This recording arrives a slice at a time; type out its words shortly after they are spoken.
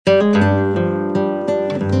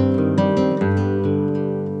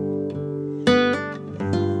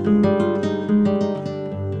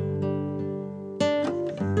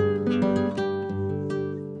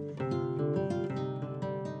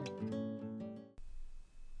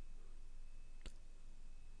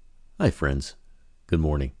Hi, friends. Good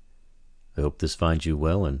morning. I hope this finds you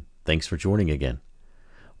well, and thanks for joining again.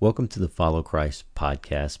 Welcome to the Follow Christ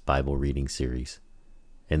podcast Bible reading series.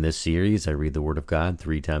 In this series, I read the Word of God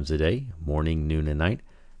 3 times a day, morning, noon, and night,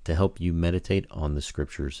 to help you meditate on the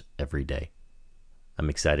Scriptures every day. I'm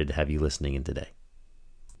excited to have you listening in today.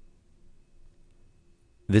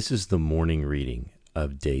 This is the morning reading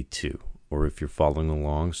of day 2, or if you're following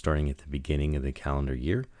along, starting at the beginning of the calendar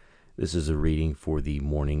year, this is a reading for the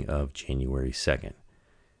morning of January 2nd.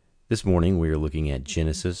 This morning we are looking at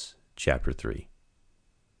Genesis chapter 3.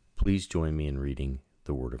 Please join me in reading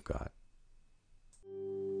the Word of God.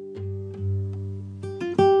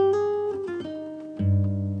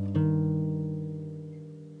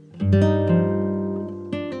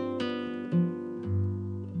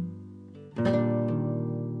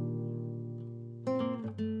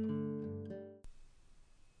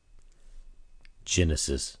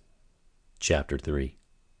 Genesis chapter 3.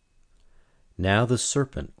 Now the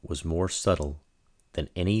serpent was more subtle than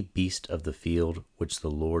any beast of the field which the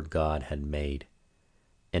Lord God had made.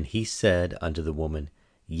 And he said unto the woman,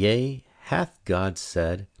 Yea, hath God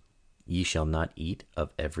said, Ye shall not eat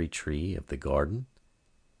of every tree of the garden?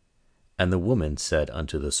 And the woman said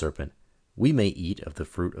unto the serpent, We may eat of the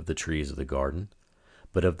fruit of the trees of the garden,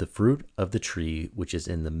 but of the fruit of the tree which is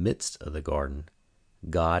in the midst of the garden,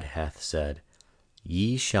 God hath said,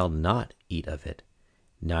 Ye shall not eat of it,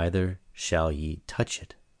 neither shall ye touch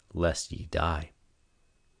it, lest ye die.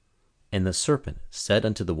 And the serpent said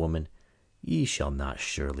unto the woman, Ye shall not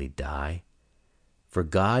surely die. For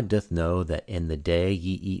God doth know that in the day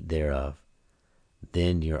ye eat thereof,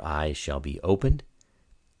 then your eyes shall be opened,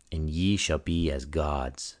 and ye shall be as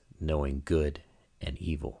gods, knowing good and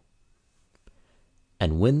evil.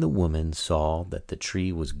 And when the woman saw that the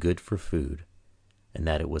tree was good for food, and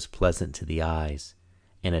that it was pleasant to the eyes,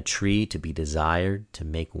 and a tree to be desired to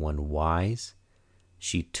make one wise,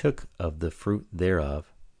 she took of the fruit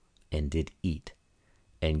thereof, and did eat,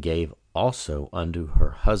 and gave also unto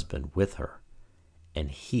her husband with her,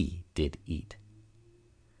 and he did eat.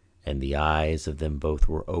 And the eyes of them both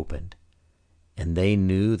were opened, and they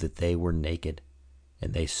knew that they were naked,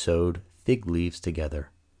 and they sewed fig leaves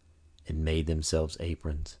together, and made themselves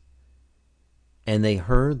aprons. And they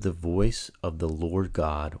heard the voice of the Lord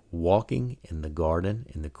God walking in the garden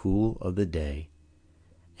in the cool of the day,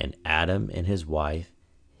 and Adam and his wife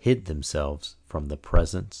hid themselves from the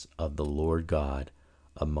presence of the Lord God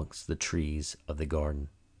amongst the trees of the garden.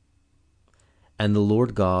 And the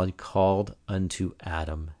Lord God called unto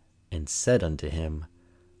Adam, and said unto him,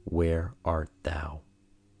 Where art thou?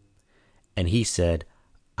 And he said,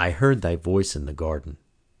 I heard thy voice in the garden,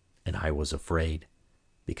 and I was afraid,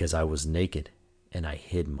 because I was naked, and I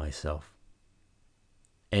hid myself.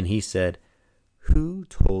 And he said, Who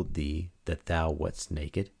told thee that thou wast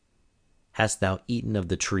naked? Hast thou eaten of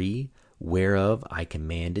the tree whereof I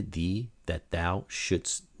commanded thee that thou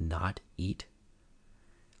shouldst not eat?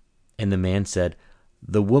 And the man said,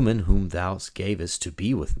 The woman whom thou gavest to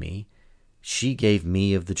be with me, she gave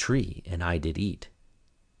me of the tree, and I did eat.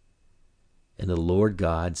 And the Lord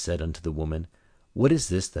God said unto the woman, What is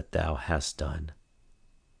this that thou hast done?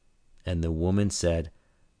 And the woman said,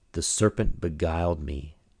 The serpent beguiled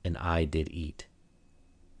me, and I did eat.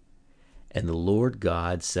 And the Lord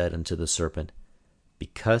God said unto the serpent,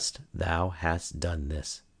 Because thou hast done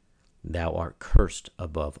this, thou art cursed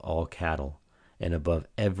above all cattle, and above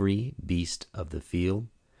every beast of the field.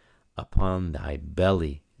 Upon thy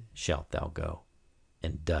belly shalt thou go,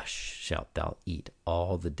 and dust shalt thou eat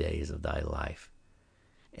all the days of thy life.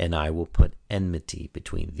 And I will put enmity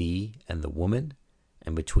between thee and the woman,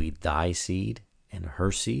 and between thy seed and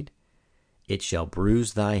her seed. It shall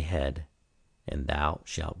bruise thy head, and thou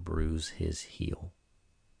shalt bruise his heel.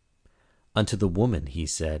 Unto the woman he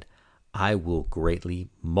said, I will greatly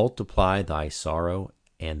multiply thy sorrow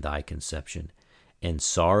and thy conception. In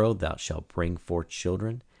sorrow thou shalt bring forth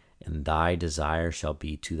children, and thy desire shall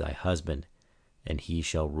be to thy husband, and he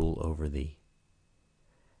shall rule over thee.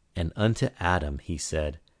 And unto Adam he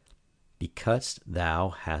said, Because thou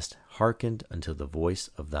hast hearkened unto the voice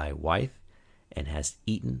of thy wife, and hast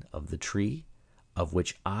eaten of the tree, of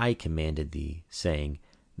which I commanded thee, saying,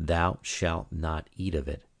 Thou shalt not eat of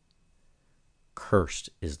it. Cursed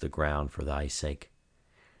is the ground for thy sake.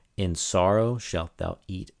 In sorrow shalt thou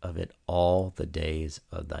eat of it all the days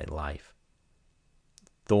of thy life.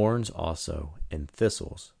 Thorns also and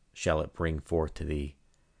thistles shall it bring forth to thee,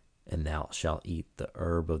 and thou shalt eat the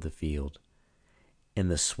herb of the field. In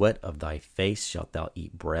the sweat of thy face shalt thou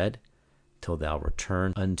eat bread, till thou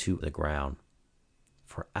return unto the ground.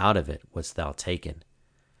 For out of it wast thou taken,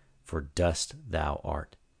 for dust thou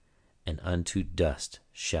art, and unto dust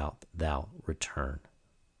shalt thou return.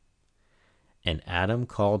 And Adam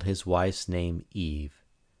called his wife's name Eve,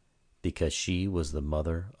 because she was the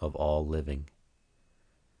mother of all living.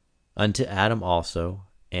 Unto Adam also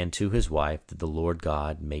and to his wife did the Lord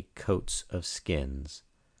God make coats of skins,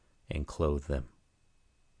 and clothe them.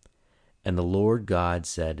 And the Lord God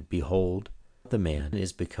said, Behold, the man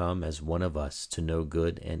is become as one of us to know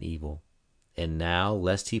good and evil. And now,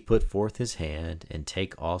 lest he put forth his hand, and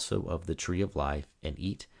take also of the tree of life, and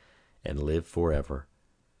eat, and live forever.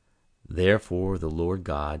 Therefore the Lord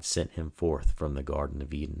God sent him forth from the Garden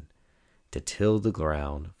of Eden, to till the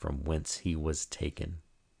ground from whence he was taken.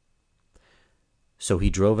 So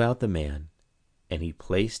he drove out the man, and he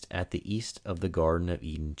placed at the east of the Garden of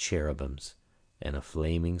Eden cherubims, and a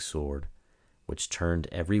flaming sword, which turned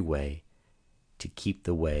every way, to keep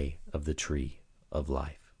the way of the tree of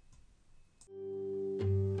life.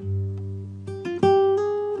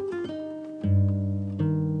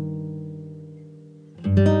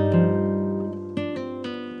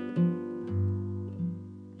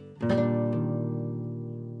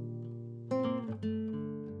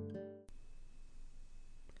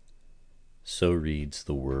 So reads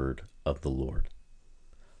the word of the Lord.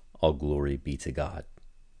 All glory be to God.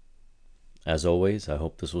 As always, I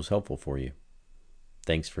hope this was helpful for you.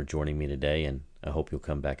 Thanks for joining me today, and I hope you'll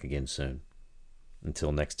come back again soon.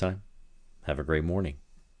 Until next time, have a great morning.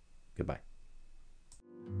 Goodbye.